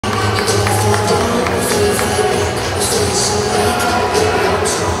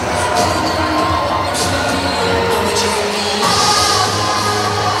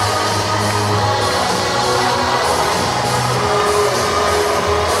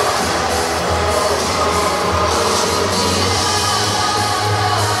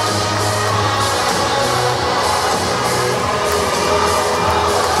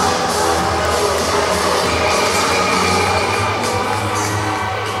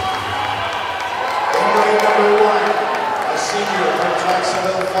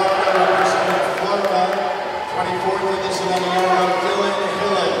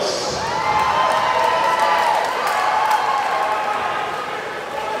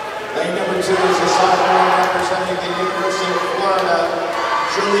Lane number 2 is a sophomore representing the University of Florida,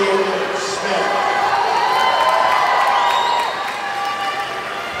 Julian Smith.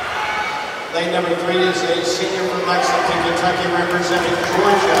 Lane number 3 is a senior from Lexington, Kentucky, representing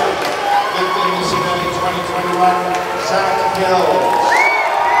Georgia, lifting this event in 2021, Zach Hills.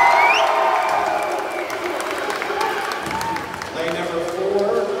 Lane number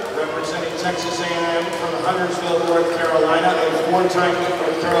 4, representing Texas A&M from Huntersville, North Carolina, a 4-time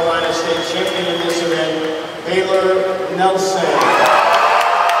North Carolina state champion in this event, Baylor Nelson.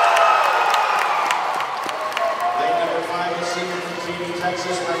 Lane number 5 is senior from Katy,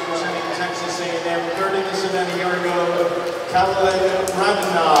 Texas, representing Texas A&M, third in this event a year ago, Khaled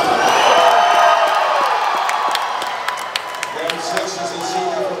Radnov. Lane 6 is a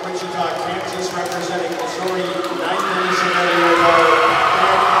senior from Wichita, Kansas, representing Missouri, ninth in this event a year ago,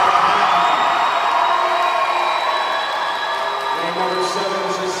 Number 7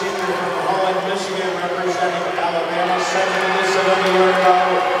 is a senior from Holland, Michigan, representing Alabama, second in this event a year ago,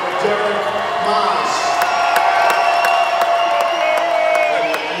 Derek Moss.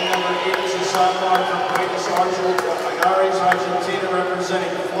 And number 8 is a sophomore from Buenos Aires, Argentina,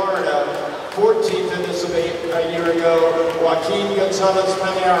 representing Florida, 14th in this event a year ago, Joaquin Gonzalez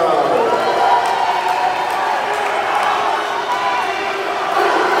Pinheiro.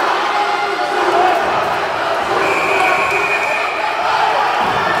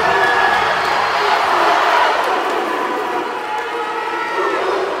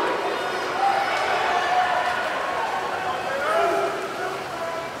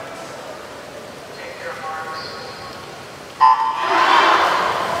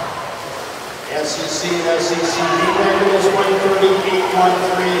 SEC and SEC record is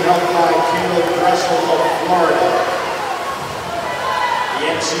 138.13, held by Caleb Dressel of Florida. The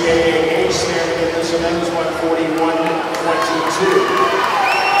NCAA standard in this event is 141.22.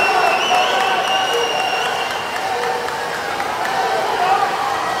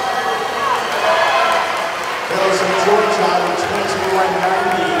 Hills of Georgia with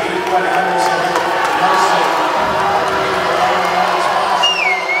 21.90, 8/100 ahead of Nelson.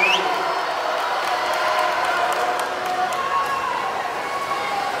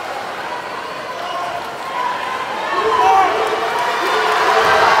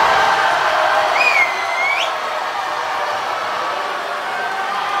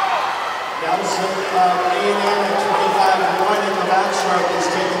 Nelson of A&M at 25-1 in the backstroke is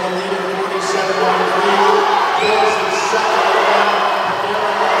taking the lead at 47.13. Hills is second again.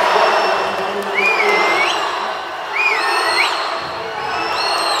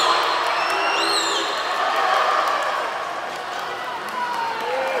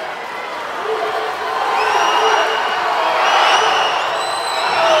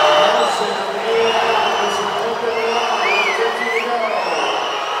 Nelson of A&M is an open line with 50 to go.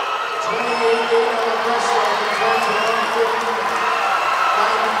 28-8 on the breaststroke in terms of 150.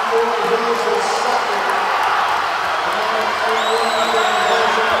 94, Hills is second.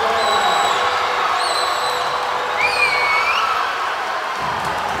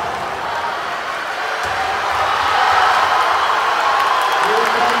 Here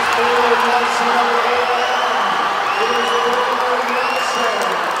comes Baylor Nelson of A&M.